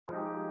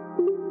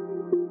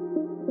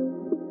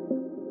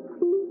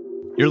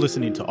You're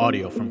listening to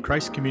audio from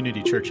Christ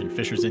Community Church in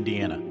Fishers,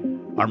 Indiana.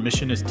 Our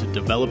mission is to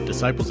develop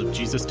disciples of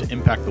Jesus to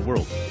impact the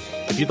world.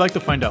 If you'd like to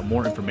find out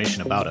more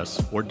information about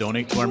us or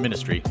donate to our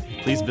ministry,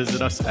 please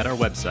visit us at our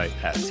website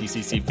at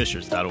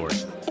cccfishers.org.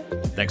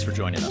 Thanks for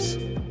joining us.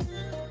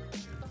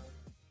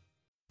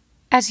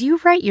 As you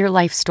write your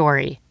life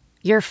story,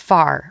 you're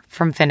far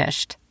from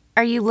finished.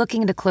 Are you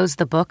looking to close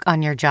the book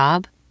on your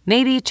job?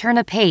 Maybe turn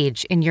a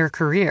page in your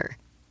career?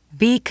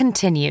 Be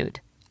continued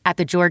at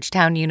the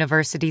Georgetown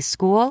University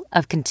School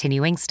of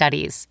Continuing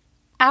Studies.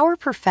 Our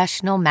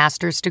professional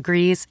master's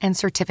degrees and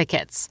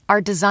certificates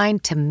are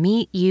designed to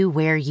meet you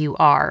where you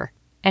are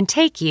and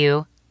take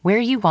you where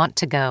you want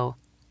to go.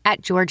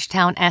 At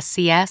Georgetown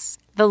SCS,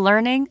 the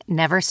learning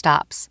never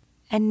stops,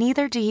 and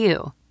neither do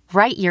you.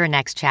 Write your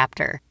next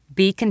chapter.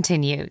 Be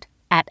continued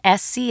at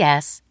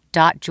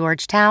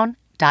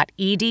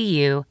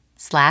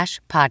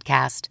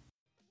scs.georgetown.edu/podcast.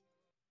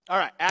 All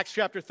right, Acts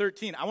chapter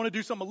 13. I want to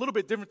do something a little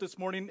bit different this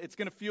morning. It's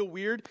going to feel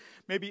weird,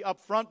 maybe up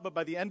front, but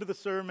by the end of the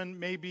sermon,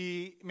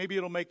 maybe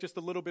it'll make just a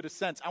little bit of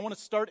sense. I want to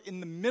start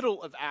in the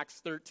middle of Acts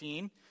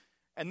 13,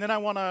 and then I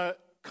want to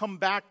come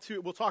back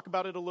to, we'll talk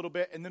about it a little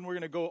bit, and then we're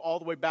going to go all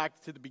the way back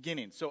to the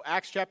beginning. So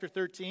Acts chapter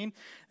 13,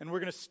 and we're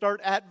going to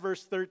start at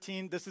verse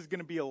 13. This is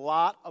going to be a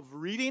lot of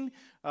reading,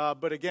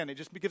 but again, it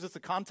just gives us a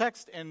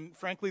context, and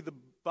frankly, the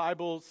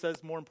Bible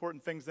says more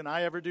important things than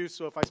I ever do,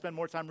 so if I spend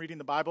more time reading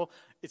the Bible,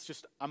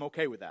 I'm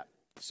okay with that.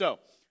 So,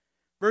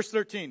 verse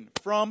 13,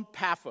 from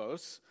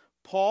Paphos,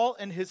 Paul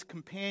and his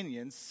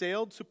companions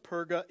sailed to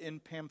Perga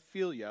in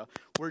Pamphylia,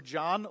 where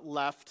John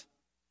left,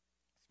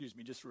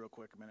 just real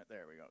quick a minute,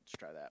 there we go, let's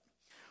try that.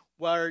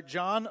 Where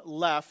John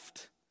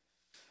left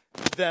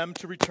them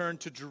to return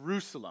to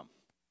Jerusalem.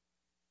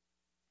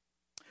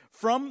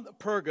 From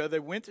Perga, they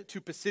went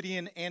to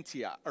Pisidian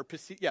Antioch.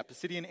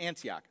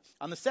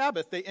 On the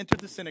Sabbath, they entered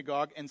the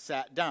synagogue and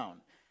sat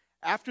down.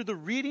 After the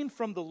reading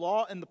from the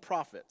law and the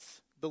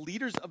prophets, the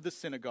leaders of the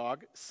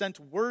synagogue sent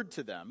word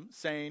to them,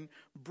 saying,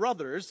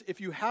 "Brothers, if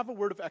you have a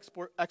word of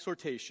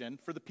exhortation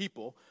for the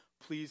people,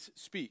 please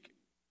speak."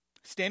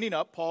 Standing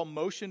up, Paul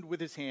motioned with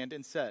his hand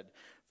and said,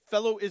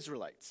 Fellow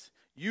Israelites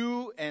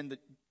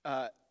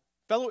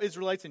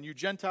and you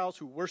Gentiles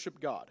who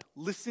worship God,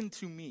 listen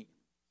to me.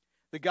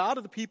 The God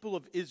of the people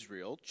of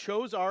Israel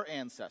chose our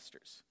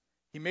ancestors.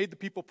 He made the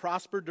people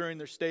prosper during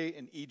their stay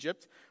in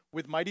Egypt.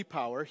 With mighty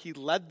power, he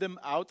led them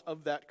out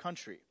of that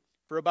country.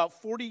 For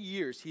about 40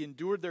 years, he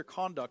endured their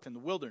conduct in the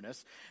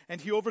wilderness, and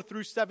he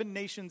overthrew 7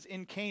 nations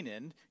in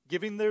Canaan,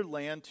 giving their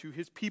land to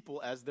his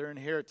people as their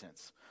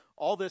inheritance.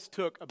 All this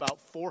took about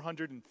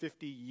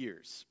 450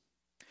 years.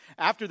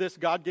 After this,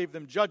 God gave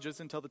them judges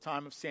until the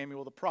time of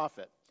Samuel the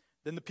prophet.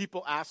 Then the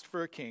people asked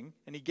for a king,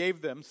 and he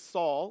gave them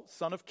Saul,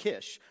 son of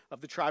Kish,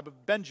 of the tribe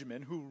of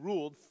Benjamin, who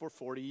ruled for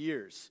 40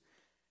 years.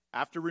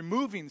 After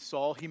removing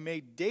Saul, he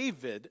made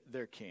David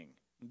their king.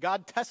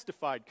 God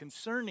testified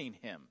concerning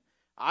him,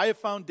 I have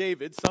found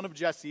David, son of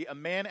Jesse, a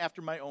man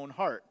after my own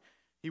heart.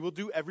 He will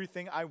do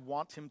everything I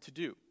want him to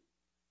do.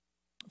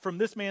 From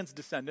this man's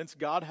descendants,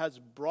 God has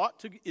brought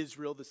to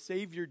Israel the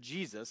Savior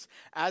Jesus,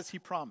 as he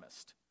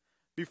promised.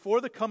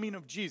 Before the coming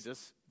of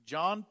Jesus,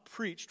 John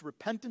preached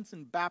repentance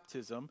and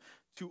baptism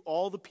to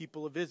all the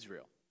people of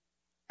Israel.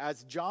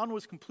 As John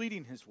was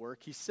completing his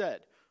work, he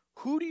said,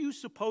 "Who do you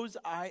suppose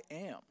I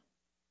am?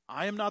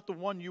 I am not the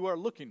one you are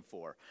looking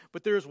for,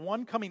 but there is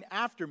one coming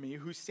after me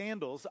whose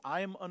sandals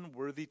I am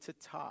unworthy to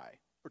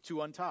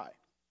untie.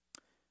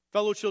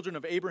 Fellow children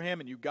of Abraham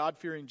and you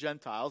God-fearing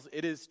Gentiles,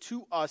 it is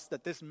to us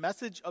that this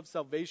message of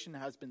salvation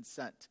has been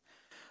sent.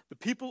 The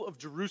people of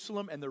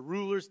Jerusalem and the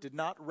rulers did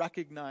not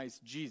recognize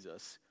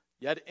Jesus,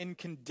 yet in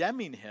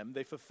condemning him,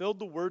 they fulfilled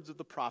the words of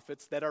the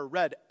prophets that are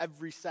read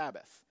every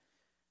Sabbath.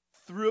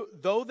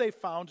 Though they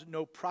found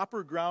no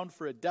proper ground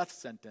for a death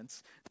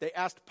sentence, they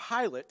asked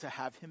Pilate to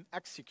have him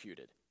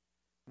executed.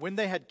 When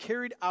they had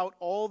carried out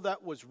all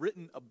that was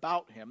written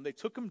about him, they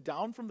took him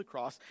down from the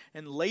cross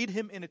and laid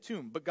him in a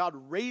tomb. But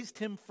God raised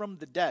him from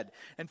the dead,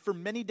 and for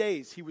many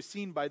days he was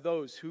seen by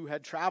those who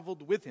had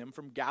traveled with him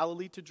from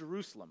Galilee to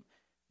Jerusalem.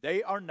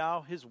 They are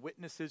now his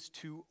witnesses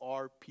to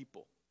our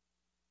people.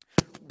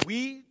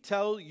 We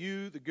tell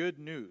you the good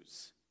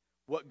news.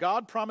 What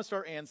God promised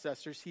our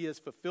ancestors, he has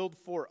fulfilled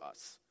for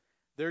us,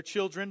 their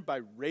children, by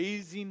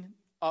raising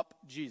up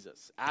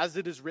Jesus, as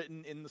it is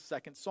written in the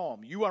 2nd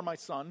Psalm. You are my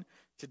son.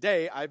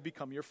 Today I have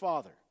become your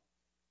father.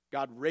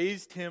 God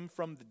raised him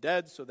from the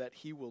dead so that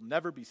he will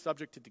never be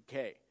subject to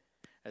decay.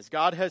 As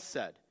God has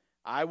said,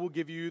 I will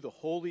give you the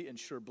holy and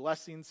sure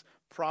blessings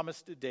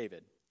promised to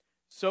David.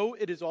 So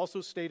it is also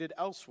stated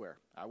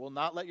elsewhere, I will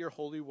not let your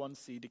Holy One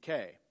see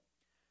decay.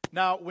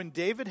 Now, when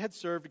David had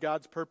served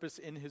God's purpose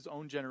in his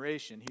own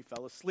generation, he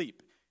fell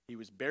asleep. He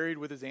was buried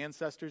with his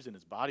ancestors and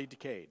his body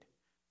decayed.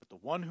 But the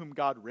one whom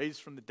God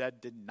raised from the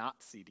dead did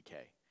not see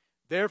decay.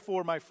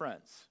 Therefore, my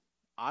friends,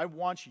 I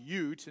want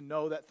you to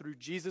know that through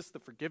Jesus the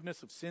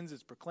forgiveness of sins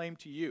is proclaimed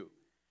to you.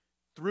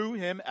 Through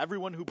him,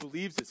 everyone who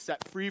believes is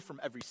set free from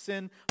every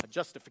sin, a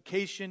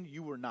justification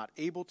you were not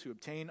able to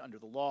obtain under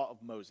the law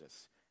of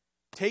Moses.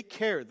 Take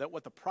care that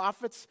what the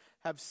prophets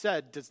have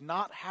said does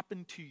not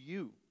happen to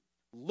you.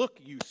 Look,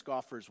 you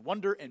scoffers,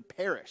 wonder and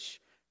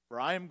perish, for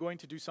I am going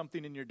to do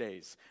something in your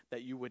days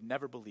that you would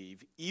never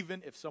believe,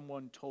 even if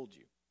someone told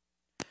you."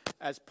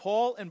 As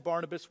Paul and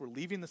Barnabas were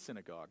leaving the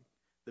synagogue,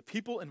 the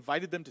people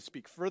invited them to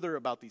speak further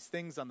about these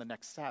things on the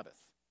next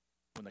Sabbath.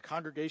 When the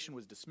congregation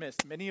was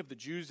dismissed, many of the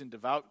Jews and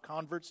devout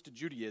converts to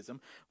Judaism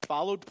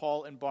followed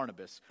Paul and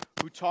Barnabas,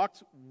 who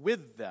talked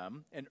with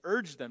them and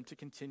urged them to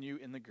continue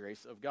in the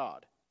grace of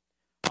God.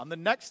 On the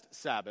next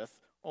Sabbath,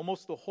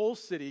 almost the whole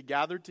city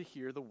gathered to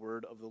hear the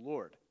word of the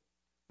Lord.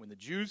 When the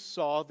Jews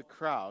saw the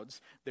crowds,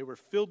 they were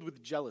filled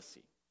with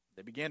jealousy.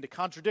 They began to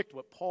contradict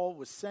what Paul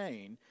was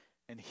saying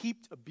and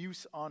heaped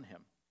abuse on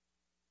him.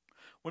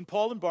 Then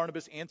Paul and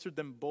Barnabas answered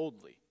them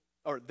boldly.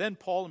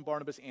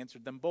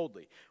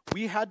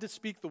 "We had to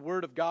speak the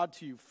word of God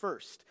to you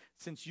first,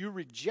 since you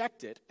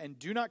reject it and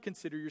do not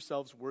consider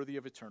yourselves worthy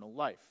of eternal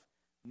life.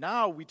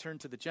 Now we turn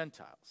to the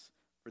Gentiles,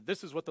 for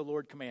this is what the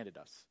Lord commanded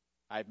us.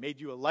 I have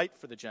made you a light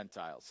for the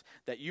Gentiles,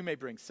 that you may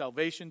bring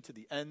salvation to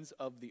the ends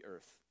of the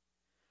earth."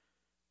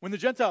 When the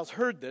Gentiles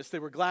heard this, they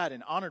were glad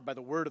and honored by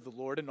the word of the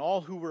Lord, and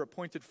all who were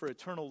appointed for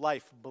eternal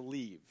life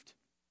believed.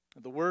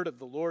 The word of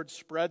the Lord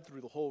spread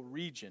through the whole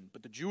region,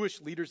 but the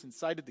Jewish leaders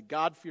incited the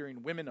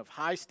God-fearing women of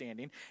high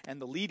standing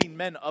and the leading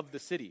men of the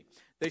city.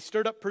 They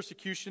stirred up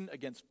persecution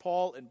against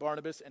Paul and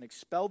Barnabas and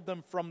expelled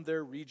them from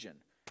their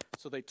region.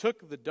 So they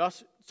shook the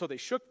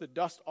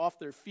dust off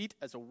their feet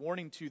as a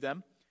warning to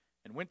them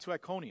and went to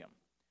Iconium.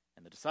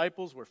 And the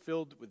disciples were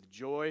filled with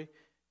joy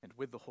and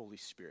with the Holy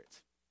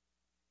Spirit.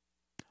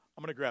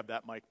 I'm going to grab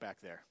that mic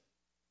back there.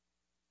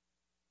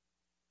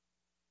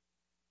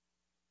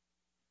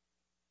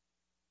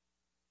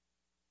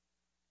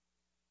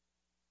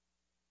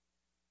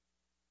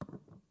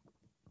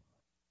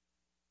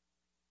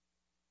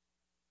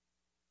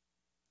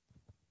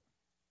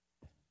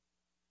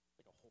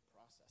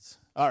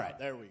 All right,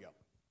 there we go.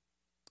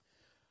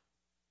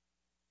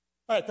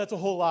 All right, that's a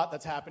whole lot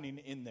that's happening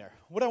in there.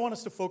 What I want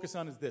us to focus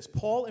on is this.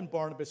 Paul and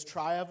Barnabas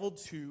traveled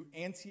to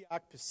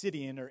Antioch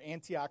Pisidian, or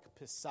Antioch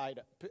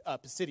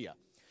Pisidia.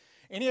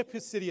 Antioch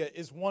Pisidia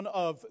is one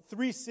of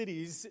 3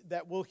 cities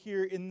that we'll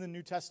hear in the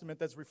New Testament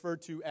that's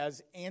referred to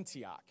as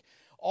Antioch.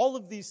 All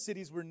of these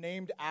cities were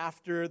named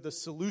after the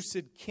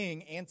Seleucid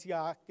king,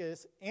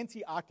 Antiochus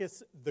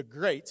the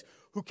Great,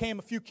 who came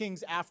a few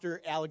kings after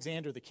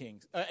Alexander the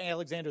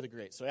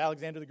Great. So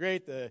Alexander the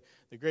Great, the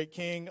great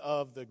king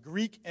of the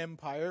Greek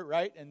Empire,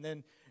 right? And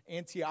then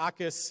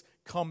Antiochus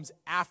comes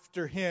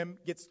after him,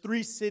 gets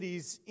 3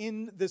 cities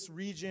in this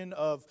region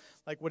of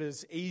like what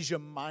is Asia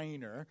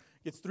Minor,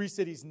 gets 3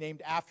 cities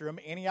named after him.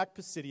 Antioch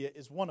Pisidia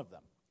is one of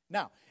them.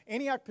 Now,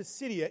 Antioch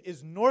Pisidia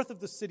is north of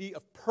the city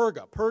of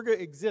Perga. Perga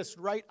exists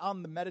right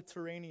on the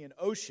Mediterranean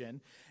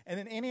Ocean, and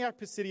then Antioch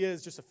Pisidia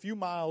is just a few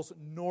miles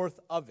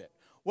north of it.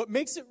 What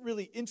makes it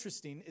really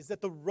interesting is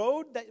that the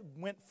road that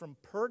went from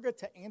Perga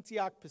to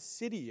Antioch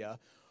Pisidia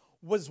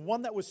was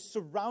one that was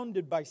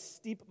surrounded by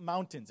steep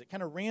mountains. It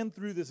kind of ran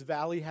through this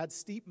valley, had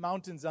steep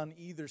mountains on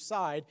either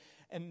side,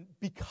 and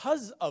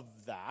because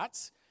of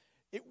that,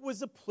 it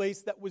was a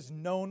place that was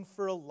known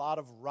for a lot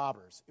of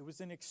robbers. It was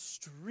an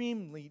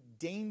extremely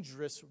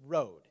dangerous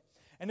road.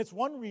 And it's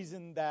one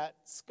reason that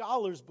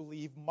scholars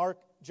believe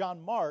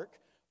John Mark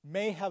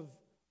may have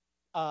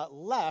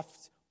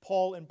left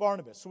Paul and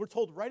Barnabas. So we're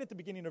told right at the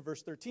beginning of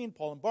verse 13,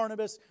 Paul and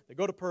Barnabas, they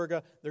go to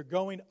Perga, they're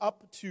going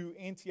up to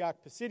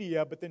Antioch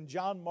Pisidia, but then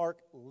John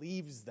Mark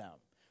leaves them.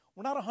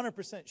 We're not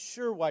 100%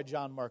 sure why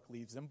John Mark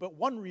leaves them, but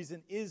one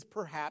reason is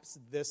perhaps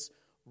this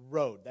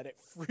road, that it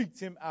freaked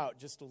him out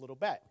just a little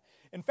bit.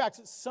 In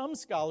fact, some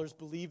scholars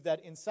believe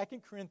that in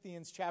 2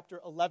 Corinthians chapter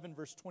 11,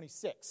 verse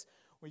 26,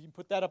 where you can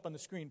put that up on the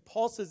screen,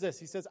 Paul says this,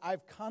 he says,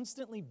 "I've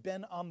constantly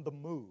been on the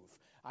move.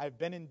 I've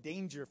been in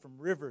danger from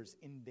rivers,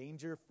 in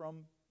danger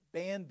from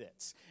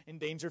bandits, in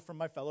danger from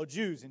my fellow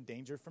Jews, in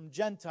danger from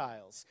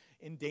Gentiles,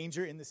 in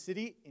danger in the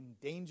city, in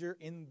danger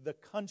in the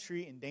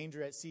country, in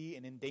danger at sea,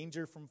 and in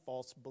danger from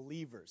false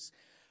believers."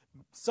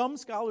 Some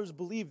scholars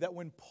believe that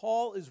when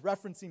Paul is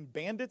referencing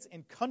bandits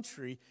and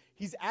country,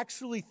 he's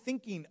actually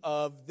thinking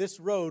of this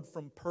road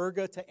from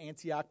Perga to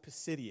Antioch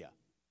Pisidia.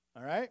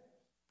 All right?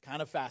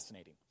 Kind of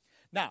fascinating.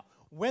 Now,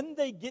 when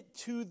they get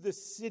to the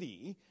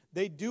city,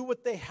 they do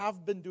what they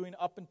have been doing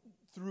up and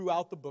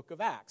throughout the book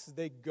of Acts.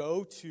 They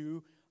go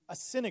to a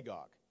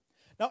synagogue.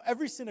 Now,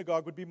 every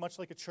synagogue would be much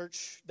like a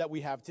church that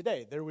we have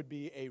today. There would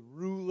be a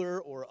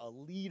ruler or a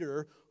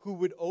leader who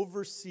would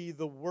oversee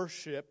the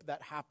worship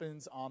that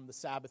happens on the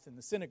Sabbath in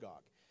the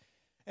synagogue.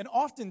 And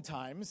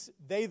oftentimes,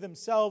 they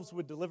themselves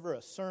would deliver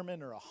a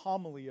sermon or a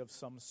homily of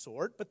some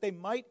sort, but they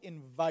might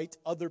invite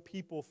other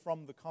people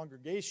from the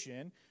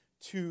congregation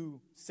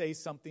to say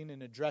something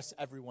and address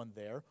everyone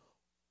there,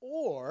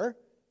 or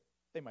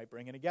they might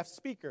bring in a guest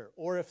speaker,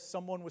 or if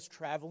someone was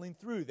traveling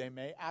through, they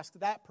may ask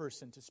that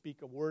person to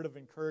speak a word of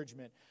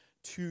encouragement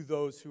to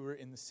those who are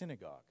in the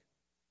synagogue.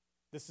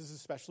 This is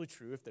especially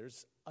true if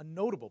there's a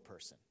notable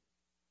person,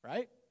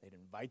 right? They'd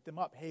invite them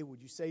up. Hey,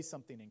 would you say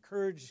something?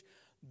 Encourage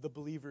the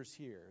believers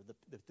here,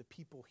 the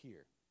people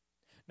here.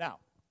 Now,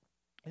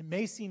 It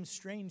may seem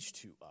strange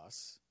to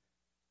us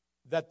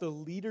that the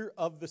leader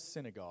of the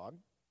synagogue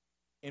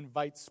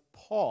invites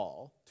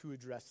Paul to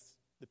address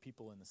the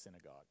people in the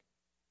synagogue.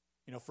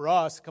 You know, for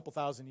us, a couple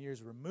thousand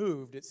years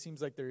removed, it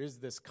seems like there is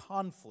this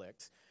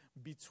conflict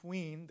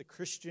between the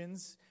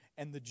Christians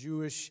and the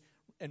Jewish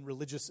and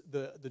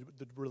the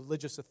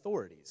religious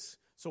authorities.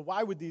 So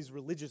why would these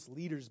religious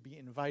leaders be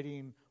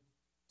inviting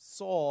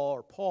Saul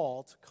or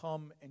Paul to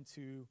come and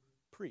to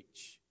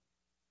preach?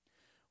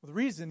 Well, the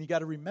reason you got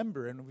to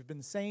remember, and we've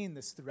been saying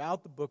this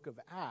throughout the book of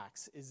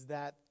Acts, is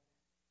that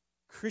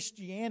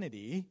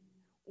Christianity,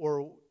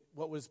 or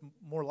what was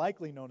more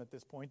likely known at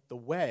this point, the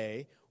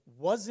Way,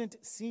 wasn't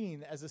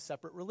seen as a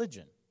separate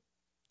religion.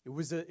 It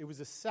was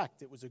a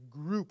sect. It was a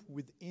group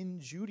within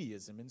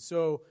Judaism. And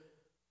so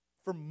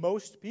for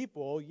most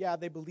people, yeah,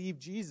 they believe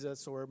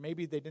Jesus, or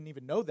maybe they didn't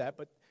even know that,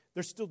 but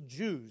they're still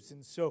Jews.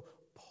 And so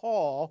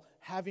Paul,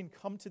 having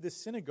come to this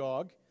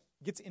synagogue,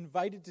 gets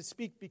invited to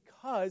speak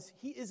because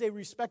he is a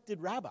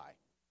respected rabbi.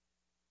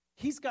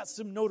 He's got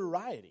some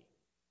notoriety.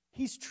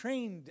 He's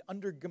trained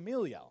under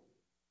Gamaliel.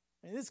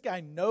 And this guy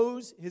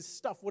knows his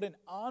stuff. What an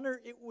honor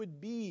it would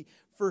be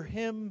for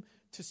him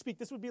to speak.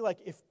 This would be like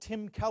if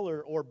Tim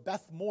Keller or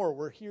Beth Moore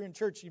were here in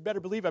church. You better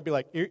believe I'd be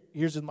like,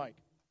 here's the mic.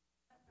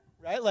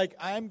 Right? Like,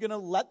 I'm going to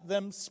let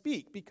them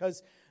speak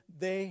because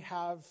they're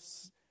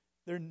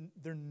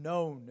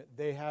known.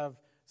 They have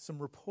some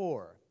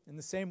rapport. In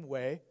the same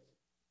way,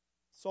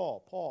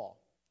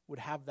 Paul, would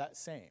have that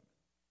same.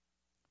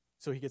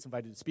 So he gets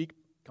invited to speak,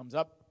 comes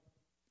up,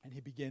 and he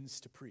begins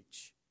to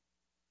preach.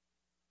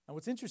 Now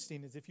what's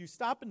interesting is if you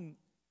stop and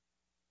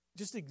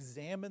just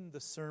examine the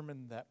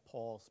sermon that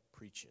Paul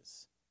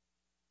preaches,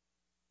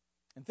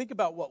 and think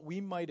about what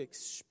we might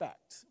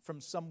expect from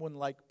someone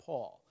like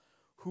Paul,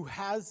 who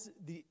has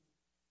the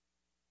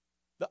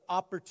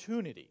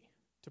opportunity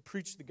to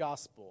preach the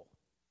gospel,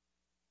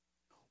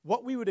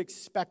 what we would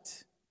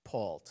expect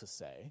Paul to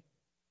say,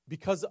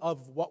 because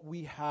of what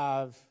we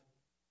have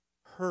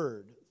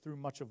heard through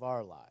much of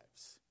our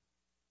lives.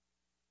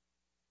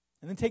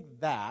 And then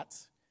take that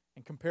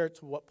and compare it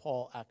to what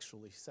Paul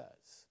actually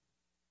says.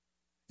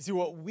 You see,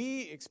 what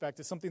we expect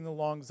is something along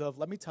the lines of,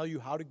 let me tell you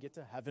how to get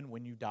to heaven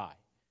when you die.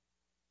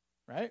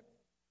 Right?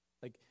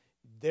 Like,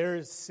 there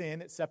is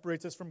sin. It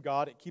separates us from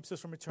God. It keeps us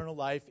from eternal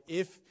life.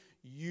 If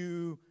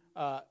you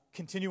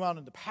continue on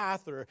in the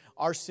path, or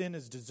our sin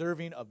is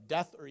deserving of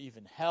death or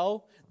even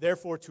hell,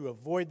 therefore, to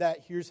avoid that,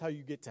 here's how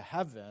you get to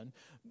heaven.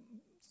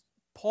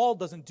 Paul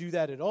doesn't do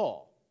that at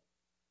all.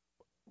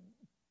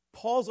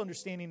 Paul's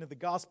understanding of the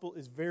gospel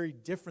is very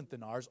different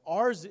than ours.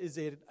 Ours is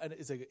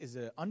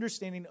an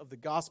understanding of the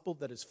gospel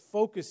that is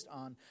focused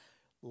on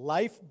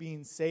life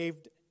being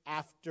saved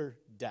after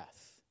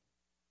death.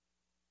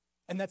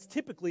 And that's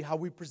typically how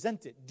we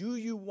present it. Do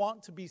you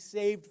want to be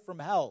saved from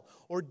hell,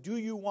 or do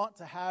you want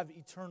to have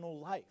eternal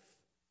life?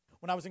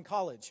 When I was in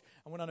college,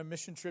 I went on a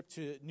mission trip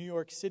to New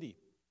York City.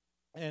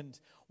 And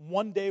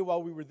one day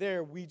while we were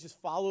there, we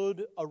just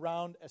followed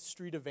around a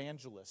street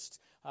evangelist,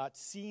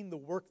 seeing the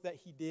work that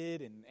he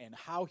did and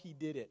how he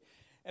did it.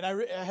 And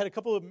I had a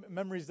couple of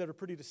memories that are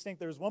pretty distinct.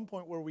 There was one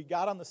point where we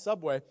got on the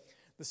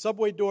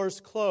subway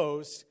doors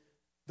closed,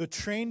 the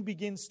train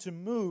begins to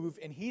move,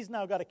 and he's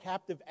now got a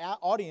captive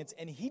audience,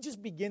 and he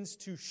just begins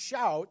to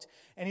shout,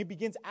 and he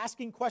begins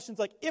asking questions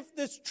like, if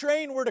this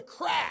train were to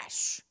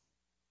crash,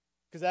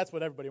 because that's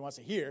what everybody wants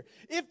to hear,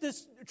 if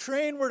this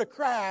train were to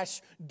crash,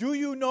 do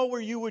you know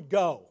where you would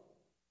go?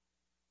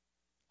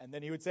 And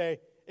then he would say,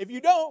 if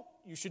you don't,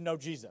 you should know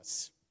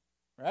Jesus,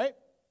 right?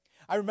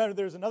 I remember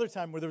there was another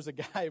time where there was a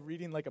guy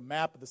reading like a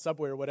map of the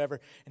subway or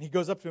whatever, and he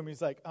goes up to him,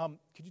 he's like,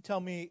 could you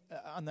tell me,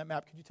 on that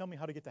map, could you tell me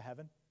how to get to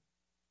heaven?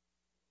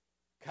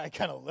 Guy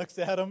kind of looks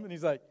at him, and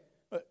he's like,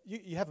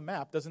 you have a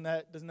map. Doesn't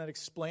that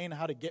explain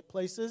how to get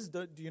places?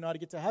 Do you know how to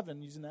get to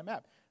heaven using that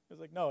map? I was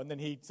like, no. And then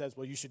he says,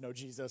 well, you should know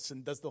Jesus,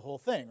 and does the whole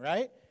thing,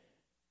 right?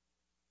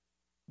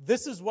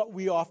 This is what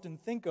we often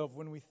think of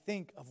when we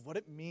think of what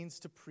it means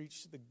to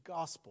preach the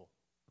gospel.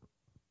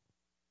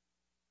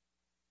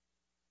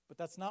 But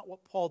that's not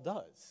what Paul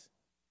does.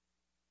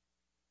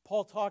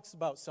 Paul talks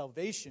about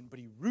salvation, but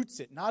he roots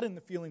it not in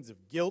the feelings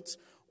of guilt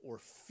or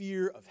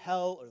fear of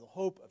hell or the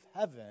hope of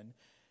heaven.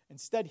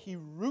 Instead, he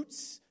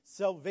roots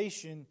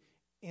salvation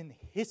in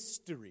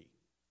history.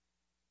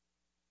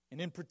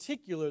 And in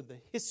particular, the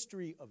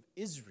history of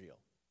Israel.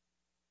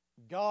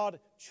 God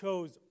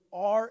chose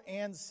our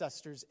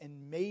ancestors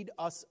and made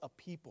us a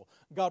people.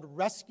 God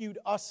rescued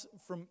us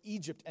from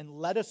Egypt and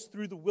led us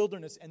through the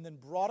wilderness and then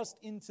brought us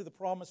into the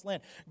promised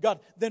land.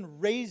 God then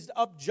raised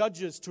up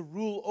judges to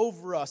rule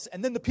over us.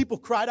 And then the people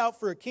cried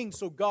out for a king,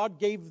 so God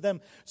gave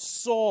them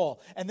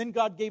Saul. And then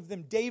God gave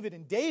them David.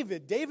 And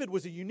David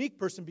was a unique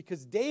person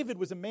because David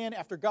was a man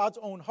after God's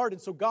own heart.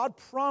 And so God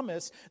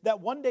promised that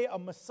one day a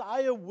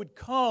Messiah would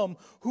come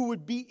who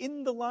would be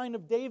in the line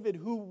of David,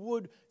 who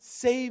would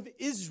save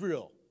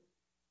Israel.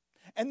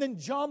 And then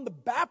John the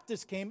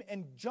Baptist came,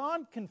 and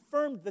John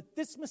confirmed that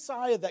this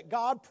Messiah that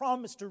God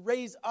promised to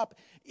raise up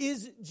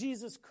is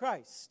Jesus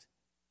Christ.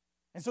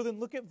 And so then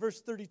look at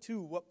verse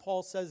 32, what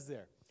Paul says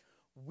there.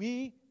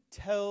 We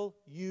tell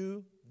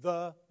you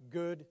the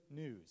good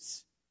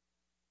news.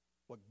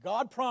 What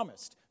God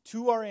promised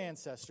to our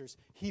ancestors,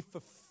 He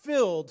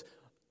fulfilled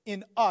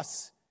in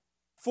us,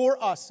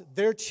 for us,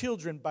 their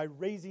children, by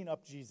raising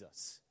up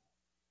Jesus.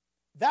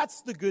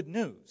 That's the good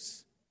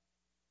news.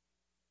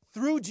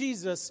 Through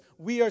Jesus,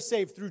 we are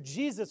saved. Through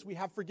Jesus, we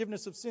have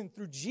forgiveness of sin.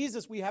 Through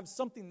Jesus, we have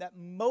something that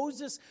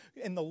Moses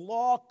and the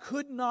law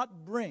could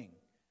not bring.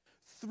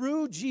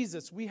 Through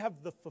Jesus, we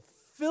have the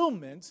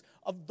fulfillment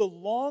of the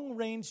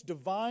long-range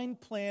divine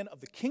plan of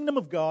the kingdom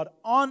of God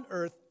on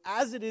earth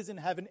as it is in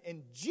heaven,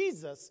 and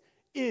Jesus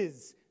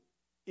is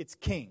its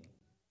king.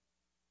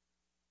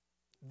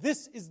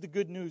 This is the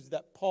good news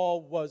that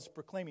Paul was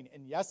proclaiming.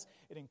 And yes,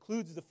 it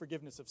includes the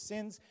forgiveness of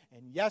sins.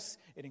 And yes,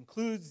 it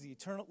includes the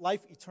eternal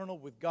life eternal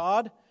with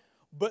God.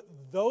 But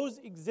those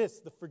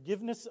exist, the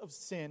forgiveness of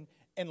sin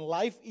and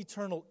life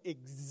eternal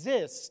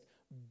exist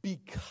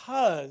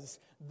because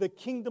the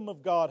kingdom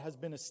of God has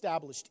been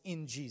established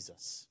in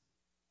Jesus.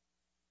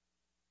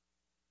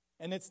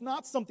 And it's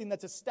not something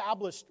that's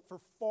established for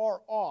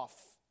far off.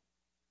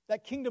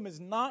 That kingdom is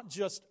not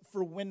just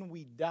for when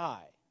we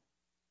die.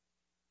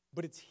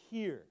 But it's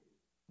here,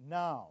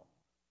 now,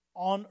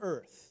 on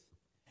earth,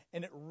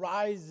 and it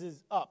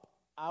rises up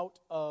out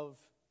of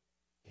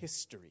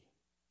history.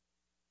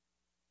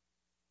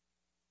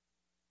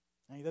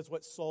 I mean, that's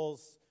what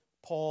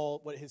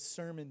what his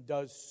sermon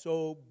does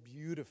so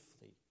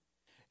beautifully,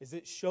 is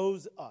it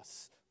shows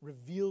us,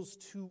 reveals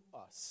to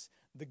us,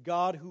 the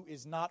God who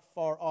is not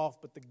far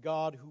off, but the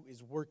God who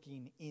is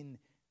working in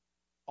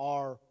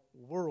our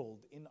world,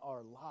 in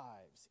our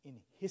lives,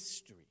 in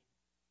history.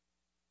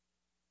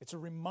 It's a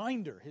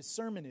reminder, his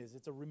sermon is,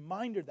 it's a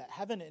reminder that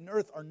heaven and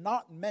earth are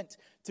not meant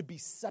to be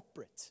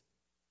separate.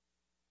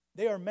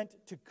 They are meant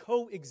to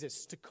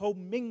coexist, to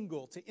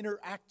commingle, to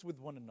interact with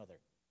one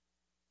another.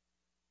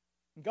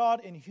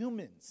 God and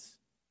humans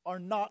are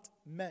not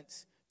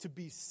meant to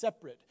be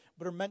separate,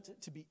 but are meant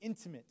to be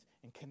intimate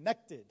and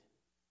connected.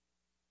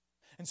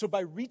 And so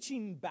by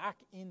reaching back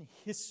in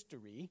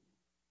history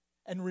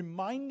and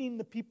reminding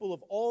the people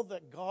of all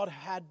that God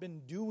had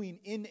been doing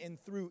in and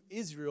through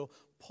Israel,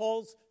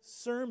 Paul's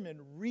sermon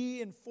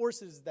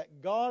reinforces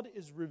that God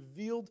is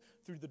revealed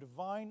through the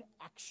divine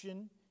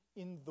action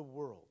in the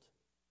world.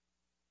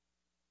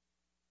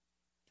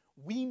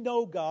 We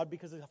know God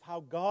because of how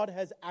God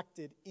has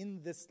acted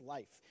in this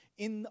life,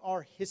 in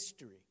our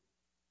history.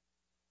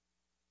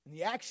 And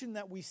the action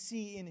that we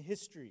see in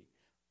history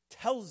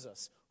tells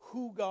us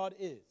who God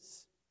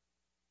is.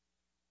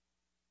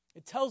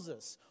 It tells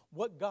us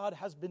what God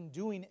has been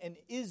doing and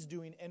is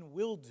doing and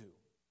will do.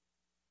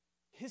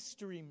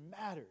 History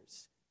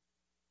matters.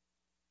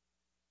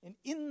 And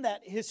in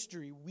that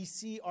history, we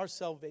see our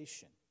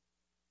salvation.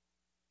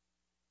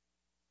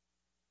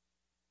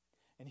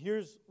 And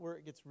here's where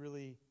it gets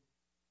really,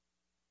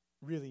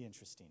 really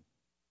interesting.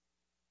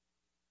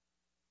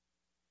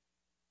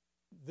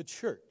 The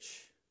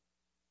church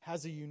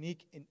has a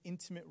unique and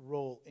intimate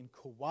role in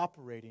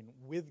cooperating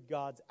with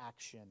God's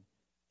action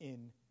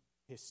in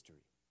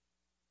history.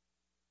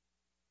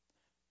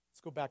 Let's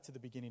go back to the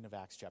beginning of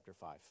Acts chapter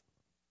 5,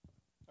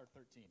 or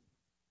 13.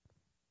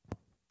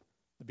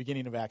 The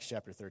beginning of Acts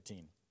chapter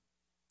 13.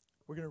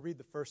 We're going to read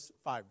the first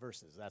 5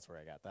 verses. That's where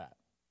I got that.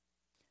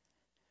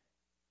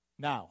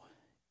 Now,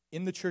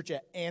 in the church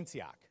at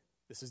Antioch,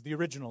 this is the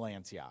original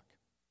Antioch.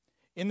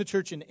 In the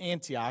church in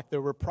Antioch,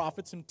 there were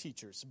prophets and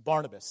teachers: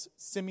 Barnabas,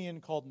 Simeon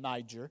called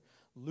Niger,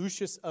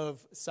 Lucius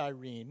of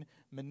Cyrene,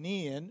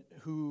 Manaen,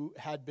 who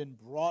had been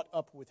brought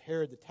up with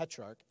Herod the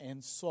Tetrarch,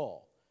 and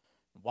Saul.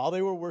 While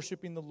they were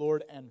worshiping the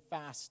Lord and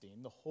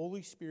fasting, the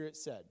Holy Spirit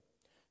said,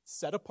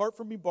 "Set apart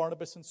for me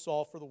Barnabas and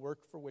Saul for the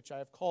work for which I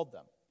have called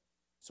them."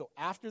 So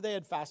after they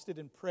had fasted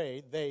and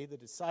prayed, they, the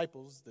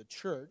disciples, the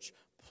church,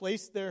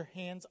 placed their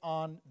hands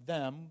on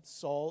them,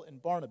 Saul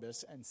and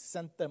Barnabas, and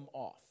sent them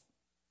off.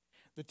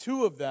 The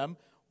 2 of them,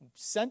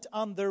 sent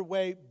on their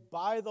way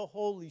by the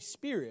Holy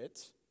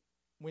Spirit,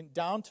 went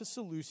down to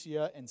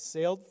Seleucia and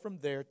sailed from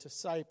there to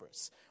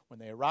Cyprus. When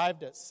they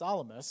arrived at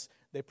Salamis,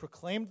 they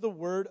proclaimed the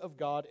word of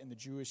God in the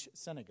Jewish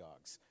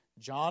synagogues.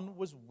 John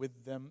was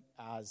with them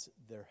as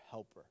their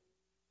helper.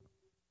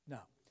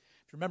 Now,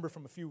 if you remember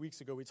from a few weeks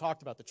ago, we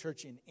talked about the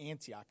church in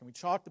Antioch, and we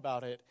talked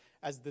about it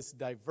as this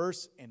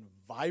diverse and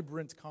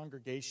vibrant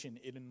congregation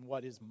in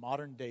what is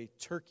modern-day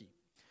Turkey.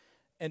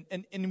 And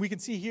we can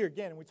see here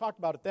again, and we talked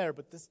about it there,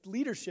 but this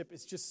leadership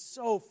is just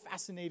so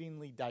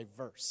fascinatingly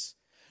diverse.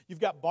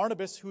 You've got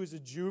Barnabas, who is a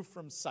Jew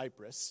from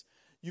Cyprus.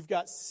 You've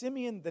got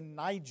Simeon the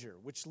Niger,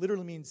 which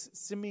literally means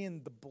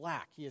Simeon the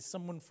Black. He is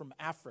someone from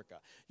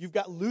Africa. You've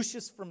got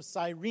Lucius from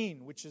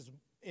Cyrene, which is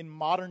in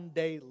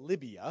modern-day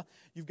Libya.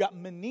 You've got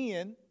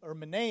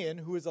Manaen,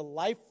 who is a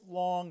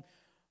lifelong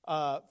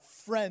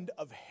friend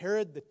of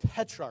Herod the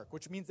Tetrarch,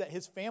 which means that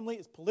his family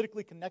is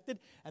politically connected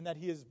and that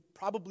he is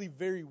probably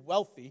very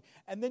wealthy.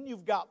 And then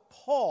you've got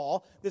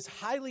Paul, this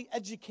highly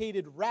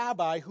educated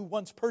rabbi who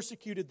once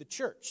persecuted the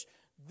church.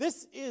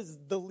 This is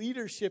the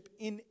leadership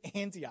in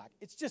Antioch.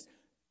 It's just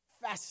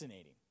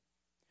fascinating.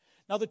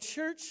 Now, the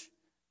church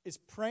is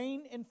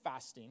praying and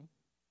fasting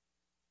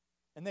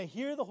And they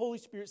hear the Holy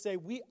Spirit say,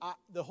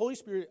 the Holy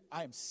Spirit,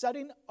 I am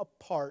setting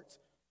apart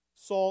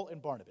Saul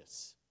and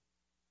Barnabas.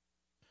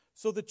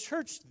 So the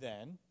church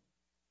then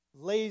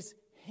lays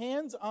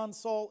hands on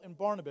Saul and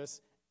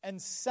Barnabas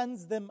and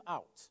sends them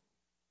out.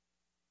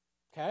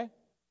 Okay?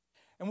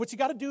 And what you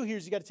got to do here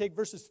is you got to take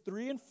verses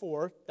 3 and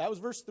 4, that was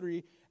verse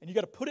 3, and you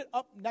got to put it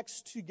up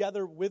next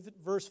together with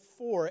verse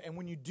 4. And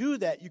when you do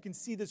that, you can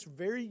see this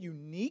very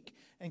unique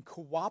and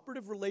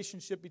cooperative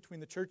relationship between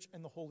the church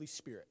and the Holy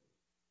Spirit.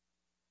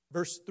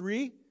 Verse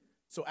 3,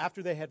 so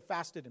after they had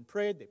fasted and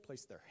prayed, they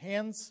placed their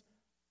hands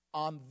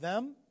on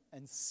them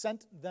and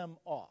sent them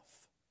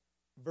off.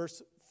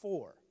 Verse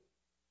 4,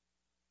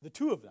 the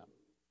two of them,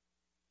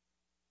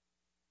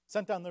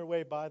 sent on their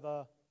way by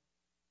the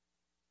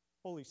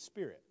Holy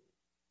Spirit.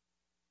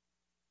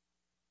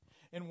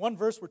 In one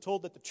verse, we're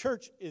told that the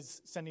church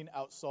is sending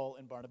out Saul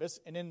and Barnabas,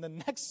 and in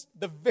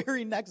the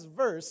very next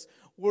verse,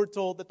 we're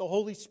told that the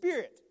Holy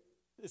Spirit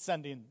is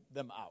sending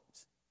them out.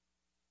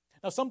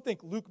 Now, some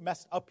think Luke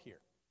messed up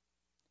here,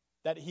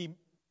 that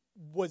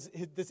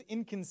this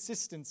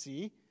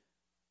inconsistency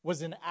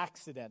was an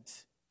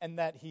accident, and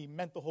that he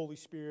meant the Holy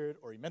Spirit,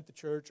 or he meant the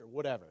church, or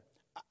whatever.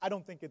 I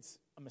don't think it's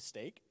a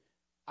mistake.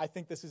 I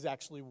think this is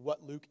actually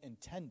what Luke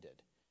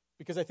intended.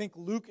 Because I think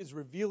Luke is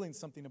revealing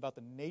something about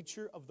the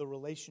nature of the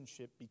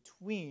relationship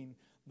between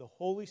the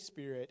Holy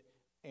Spirit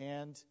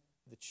and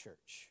the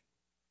church.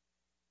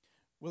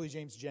 Willie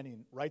James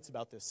Jennings writes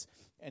about this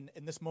in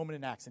this moment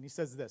in Acts, and he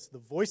says this: the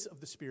voice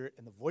of the Spirit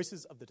and the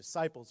voices of the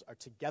disciples are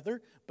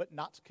together but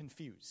not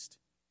confused.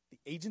 The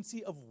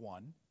agency of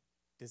one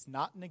does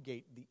not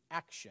negate the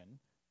action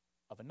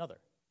of another.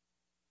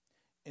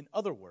 In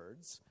other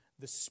words,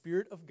 the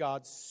Spirit of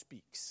God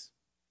speaks.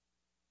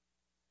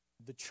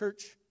 The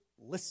church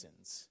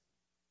listens,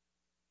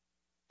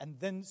 and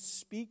then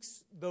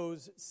speaks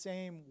those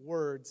same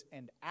words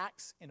and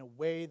acts in a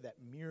way that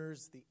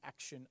mirrors the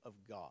action of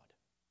God.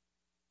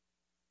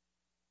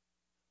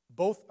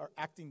 Both are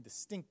acting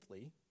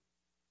distinctly,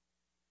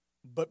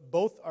 but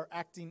both are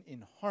acting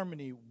in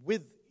harmony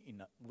with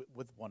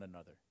one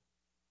another.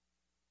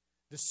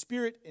 The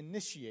Spirit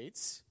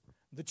initiates,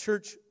 the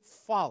church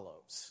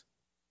follows,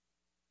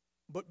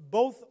 but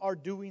both are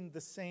doing the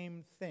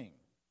same thing.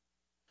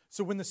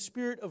 So when the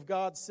Spirit of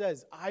God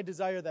says, I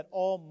desire that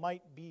all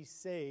might be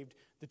saved,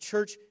 the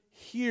church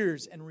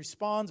hears and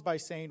responds by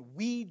saying,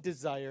 we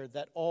desire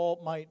that all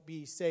might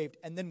be saved.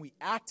 And then we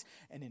act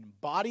and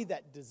embody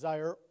that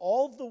desire.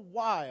 All the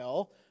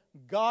while,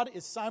 God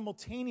is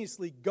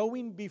simultaneously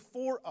going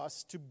before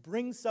us to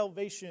bring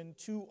salvation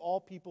to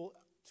all people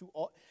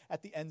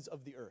at the ends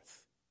of the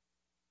earth.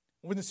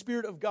 When the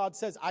Spirit of God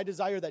says, I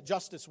desire that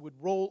justice would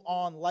roll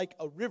on like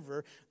a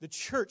river, the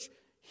church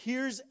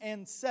hears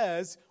and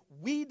says,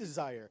 we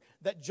desire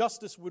that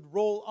justice would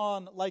roll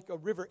on like a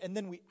river, and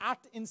then we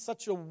act in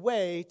such a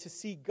way to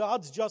see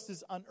God's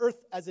justice on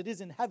earth as it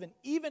is in heaven,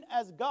 even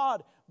as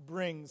God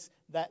brings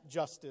that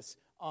justice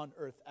on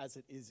earth as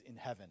it is in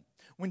heaven.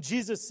 When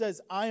Jesus says,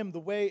 I am the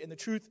way and the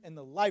truth and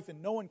the life,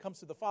 and no one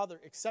comes to the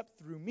Father except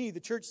through me, the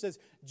church says,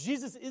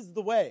 Jesus is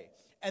the way,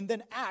 and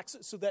then acts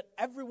so that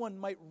everyone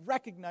might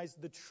recognize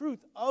the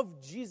truth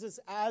of Jesus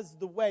as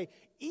the way,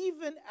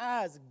 even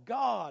as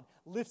God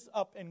lifts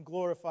up and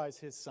glorifies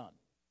his Son.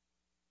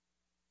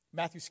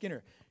 Matthew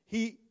Skinner,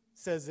 he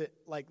says it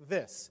like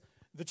this: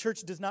 the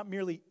church does not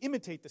merely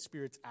imitate the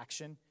Spirit's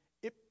action,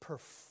 it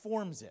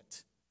performs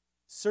it,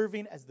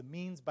 serving as the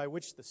means by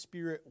which the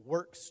Spirit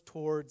works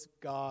towards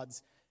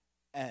God's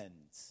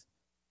ends.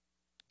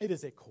 It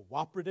is a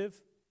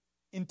cooperative,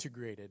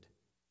 integrated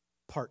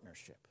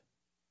partnership.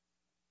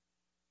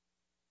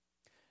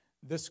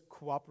 This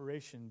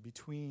cooperation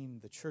between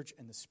the church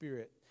and the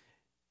Spirit,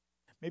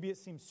 maybe it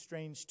seems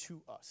strange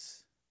to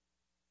us.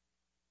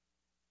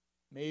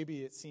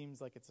 Maybe it seems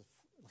like it's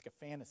like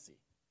a fantasy.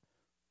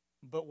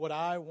 But what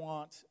I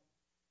want,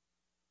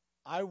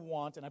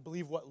 and I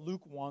believe what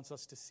Luke wants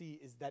us to see,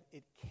 is that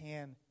it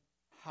can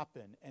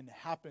happen, and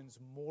happens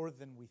more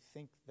than we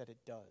think that it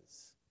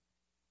does.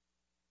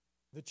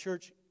 The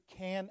church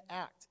can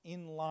act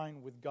in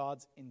line with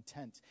God's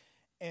intent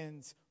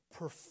and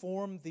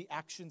perform the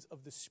actions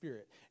of the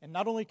Spirit. And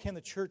not only can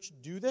the church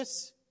do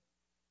this,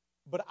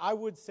 but I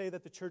would say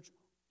that the church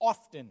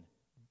often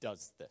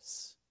does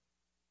this.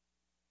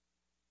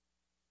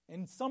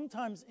 And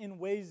sometimes in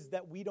ways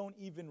that we don't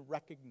even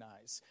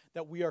recognize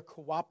that we are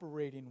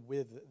cooperating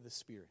with the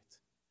Spirit.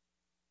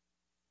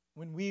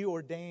 When we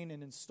ordain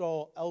and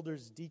install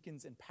elders,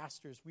 deacons, and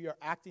pastors, we are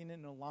acting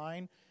in a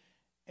line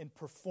and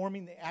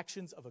performing the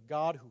actions of a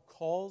God who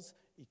calls,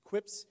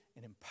 equips,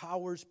 and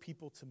empowers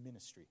people to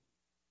ministry.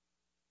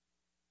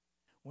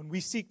 When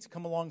we seek to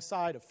come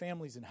alongside of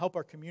families and help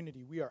our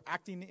community, we are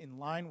acting in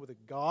line with a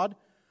God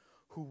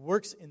who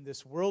works in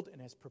this world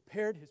and has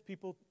prepared his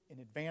people in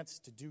advance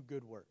to do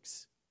good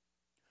works.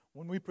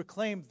 When we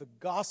proclaim the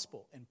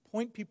gospel and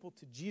point people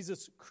to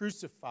Jesus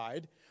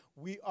crucified,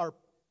 we are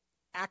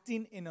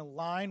acting in a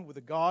line with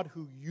a God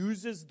who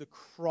uses the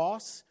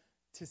cross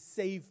to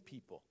save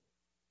people.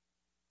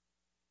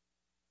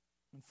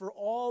 And for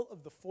all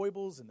of the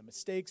foibles and the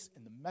mistakes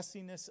and the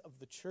messiness of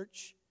the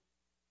church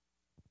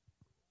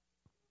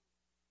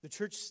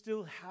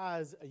still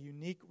has a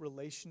unique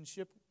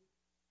relationship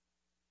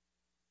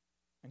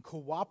and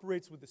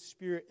cooperates with the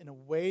Spirit in a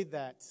way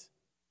that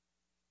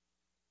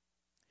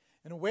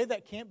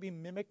can't be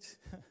mimicked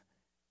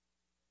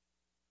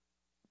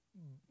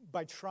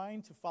by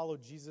trying to follow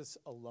Jesus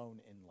alone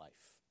in life.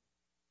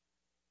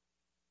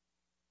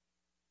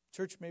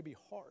 Church may be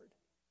hard.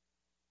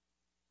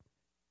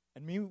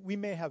 And we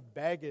may have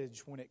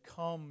baggage when it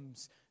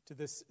comes to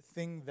this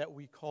thing that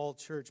we call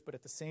church, but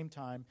at the same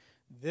time,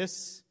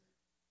 this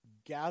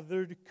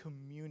gathered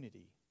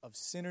community of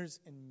sinners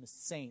and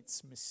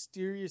saints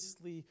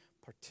mysteriously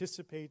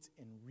participates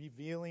in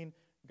revealing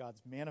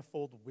God's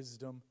manifold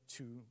wisdom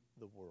to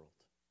the world.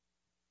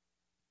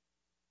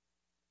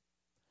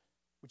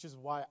 Which is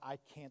why I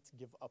can't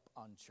give up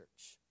on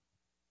church.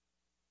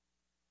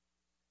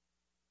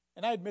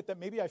 And I admit that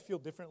maybe I feel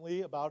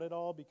differently about it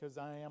all because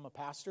I am a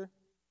pastor.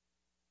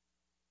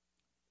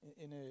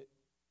 In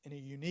a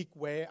unique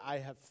way, I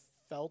have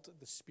felt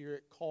the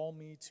Spirit call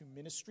me to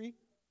ministry.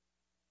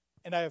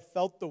 And I have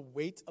felt the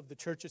weight of the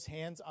church's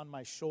hands on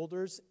my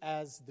shoulders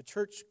as the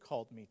church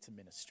called me to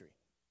ministry.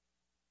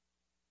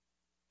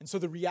 And so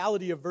the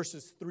reality of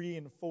verses 3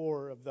 and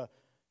 4 of the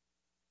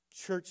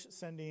church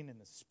sending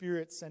and the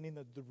Spirit sending,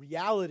 the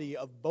reality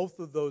of both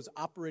of those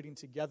operating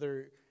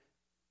together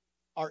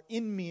are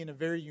in me in a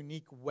very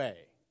unique way.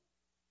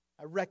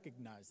 I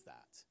recognize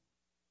that.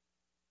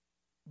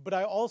 But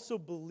I also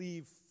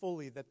believe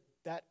fully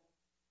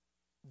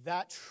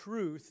that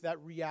truth,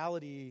 that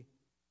reality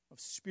of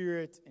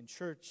Spirit and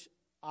church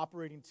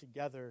operating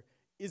together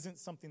isn't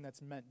something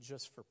that's meant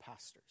just for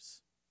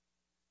pastors.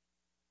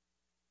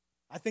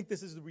 I think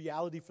this is the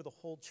reality for the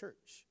whole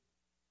church.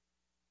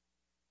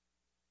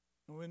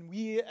 When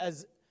we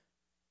as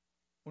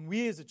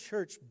a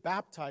church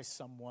baptize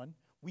someone,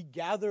 we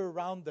gather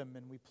around them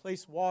and we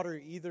place water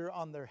either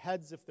on their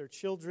heads if they're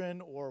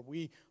children, or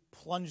we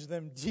plunge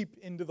them deep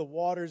into the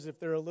waters if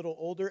they're a little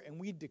older, and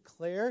we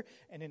declare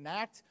and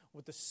enact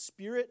what the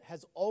Spirit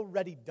has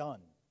already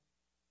done.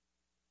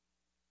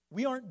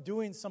 We aren't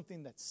doing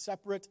something that's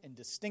separate and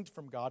distinct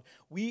from God.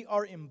 We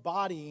are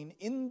embodying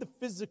in the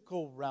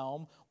physical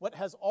realm what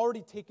has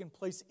already taken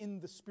place in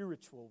the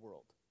spiritual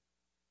world.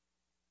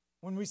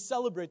 When we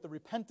celebrate the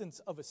repentance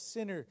of a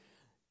sinner,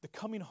 the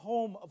coming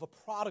home of a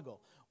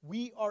prodigal,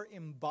 we are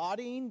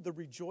embodying the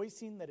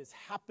rejoicing that is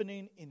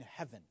happening in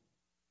heaven.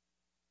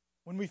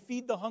 When we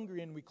feed the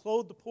hungry and we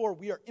clothe the poor,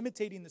 we are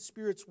imitating the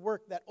Spirit's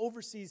work that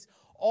oversees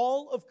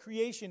all of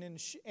creation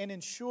and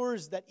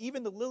ensures that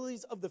even the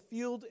lilies of the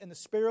field and the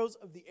sparrows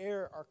of the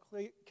air are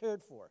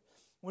cared for.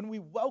 When we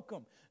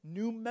welcome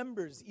new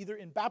members, either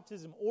in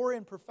baptism or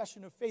in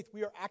profession of faith,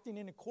 we are acting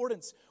in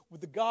accordance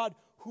with the God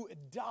who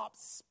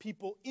adopts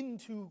people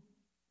into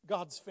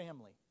God's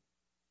family.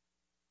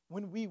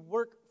 When we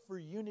work for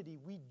unity,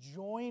 we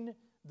join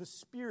the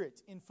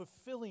Spirit in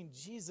fulfilling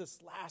Jesus'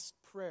 last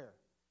prayer.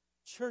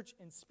 Church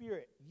and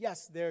Spirit,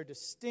 yes, they're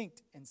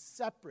distinct and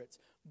separate,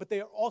 but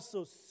they are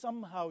also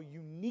somehow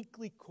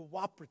uniquely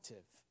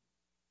cooperative.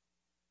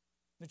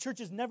 The church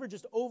is never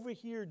just over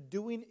here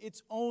doing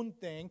its own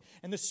thing,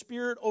 and the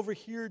Spirit over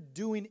here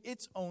doing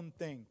its own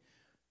thing.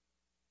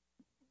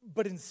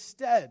 But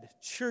instead,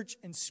 church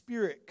and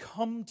Spirit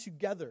come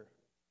together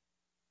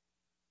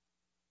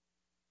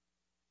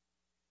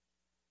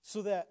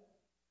so that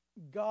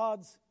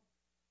God's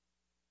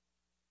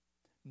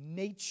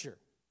nature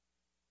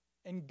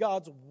and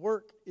God's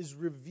work is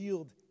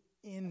revealed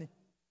in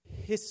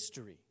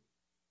history.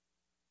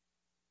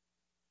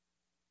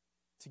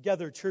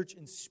 Together, church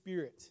and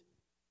Spirit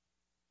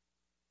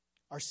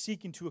are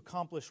seeking to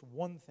accomplish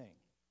one thing: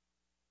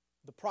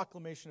 the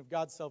proclamation of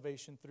God's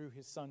salvation through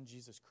His Son,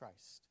 Jesus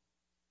Christ.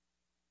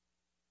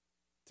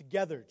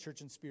 Together,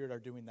 church and Spirit are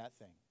doing that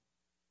thing.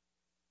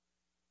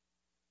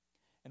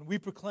 And we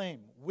proclaim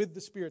with the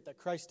Spirit that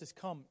Christ has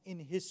come in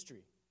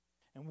history.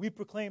 And we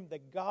proclaim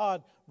that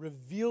God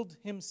revealed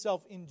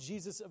Himself in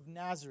Jesus of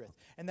Nazareth.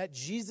 And that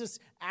Jesus'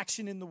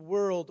 action in the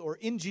world, or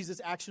in Jesus'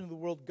 action in the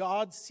world,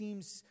 God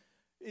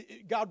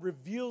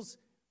reveals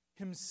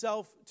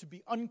Himself to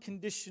be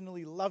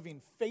unconditionally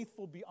loving,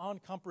 faithful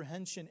beyond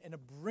comprehension, and a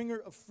bringer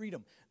of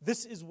freedom.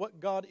 This is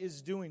what God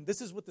is doing. This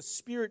is what the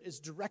Spirit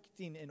is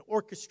directing and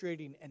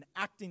orchestrating and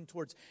acting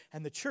towards.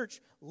 And the church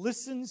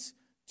listens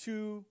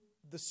to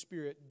the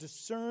Spirit,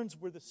 discerns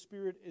where the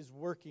Spirit is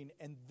working,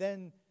 and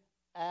then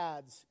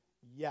adds,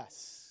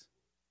 yes,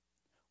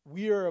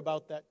 we are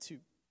about that too.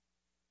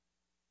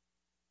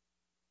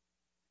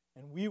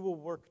 And we will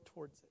work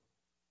towards it.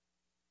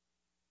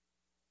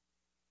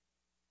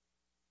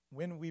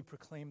 When we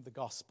proclaim the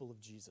gospel of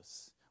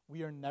Jesus,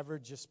 we are never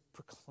just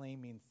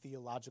proclaiming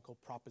theological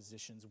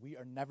propositions. We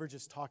are never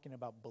just talking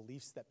about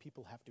beliefs that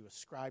people have to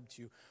ascribe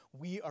to.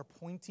 We are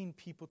pointing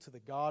people to the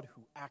God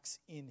who acts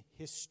in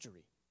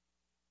history.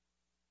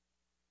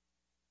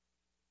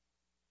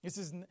 This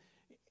is,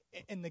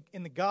 and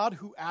the God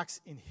who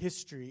acts in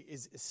history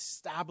is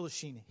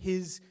establishing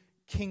His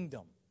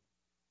kingdom.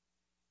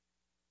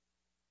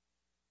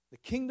 The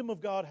kingdom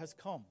of God has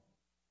come.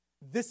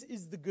 This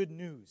is the good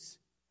news.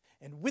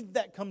 And with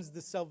that comes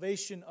the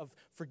salvation of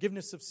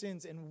forgiveness of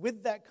sins. And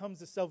with that comes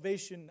the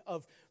salvation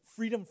of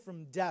freedom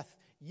from death.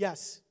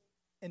 Yes,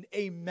 and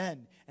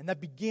amen. And that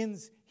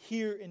begins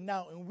here and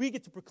now. And we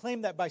get to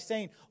proclaim that by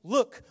saying,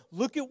 look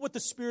at what the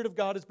Spirit of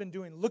God has been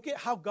doing. Look at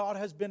how God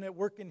has been at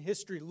work in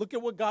history. Look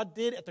at what God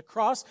did at the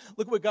cross.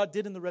 Look at what God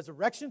did in the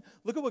resurrection.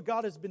 Look at what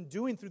God has been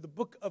doing through the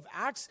book of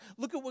Acts.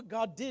 Look at what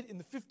God did in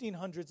the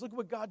 1500s. Look at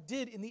what God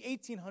did in the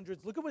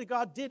 1800s. Look at what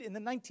God did in the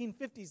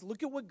 1950s.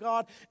 Look at what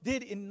God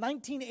did in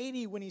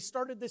 1980 when he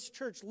started this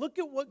church. Look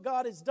at what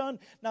God has done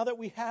now that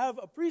we have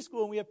a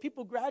preschool and we have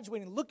people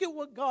graduating. Look at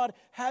what God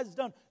has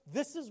done.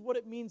 This is what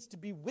it means to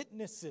be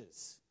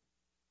witnesses.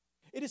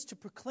 It is to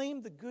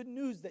proclaim the good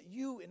news that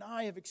you and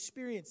I have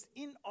experienced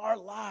in our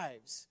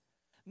lives.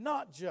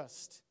 Not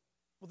just,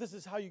 well, this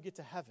is how you get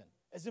to heaven,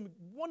 as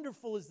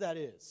wonderful as that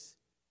is.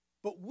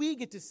 But we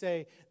get to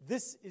say,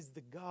 this is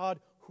the God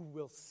who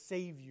will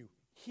save you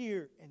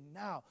here and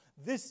now.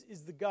 This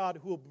is the God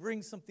who will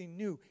bring something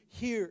new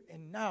here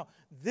and now.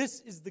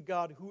 This is the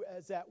God who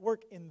is at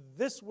work in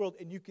this world,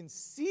 and you can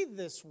see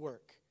this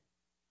work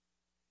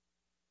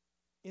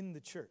in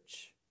the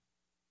church.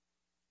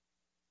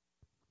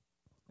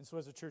 And so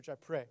as a church, I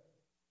pray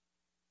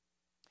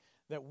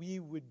that we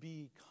would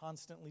be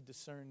constantly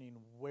discerning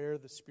where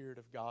the Spirit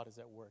of God is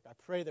at work. I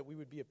pray that we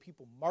would be a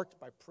people marked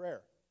by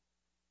prayer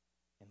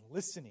and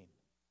listening,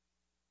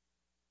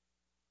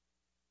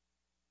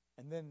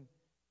 and then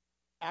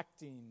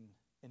acting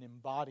and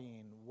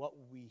embodying what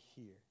we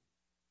hear.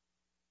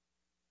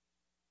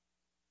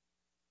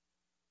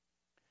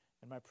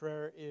 And my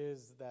prayer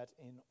is that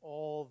in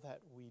all that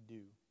we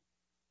do,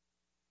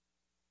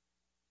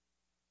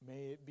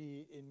 may it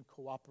be in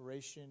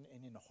cooperation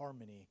and in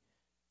harmony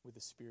with the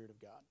Spirit of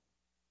God.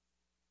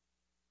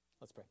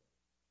 Let's pray.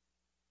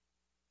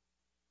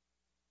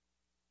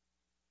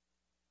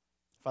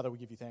 Father, we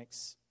give you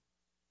thanks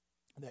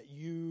that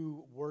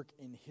you work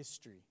in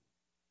history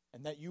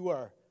and that you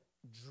are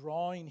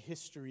drawing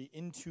history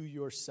into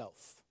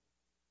yourself,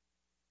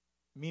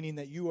 meaning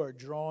that you are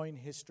drawing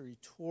history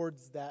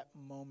towards that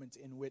moment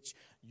in which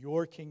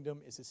your kingdom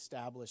is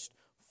established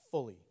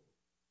fully.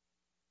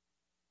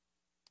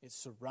 It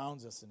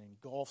surrounds us and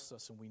engulfs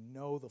us, and we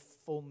know the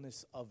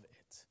fullness of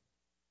it.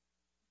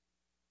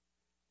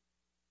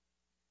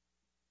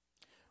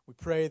 We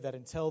pray that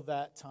until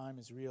that time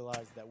is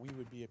realized, that we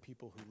would be a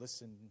people who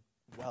listen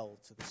well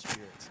to the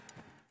Spirit,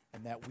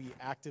 and that we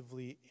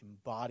actively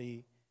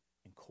embody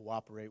and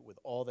cooperate with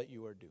all that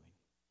you are doing.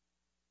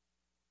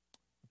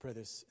 We pray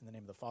this in the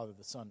name of the Father,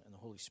 the Son, and the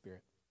Holy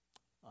Spirit.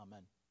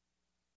 Amen.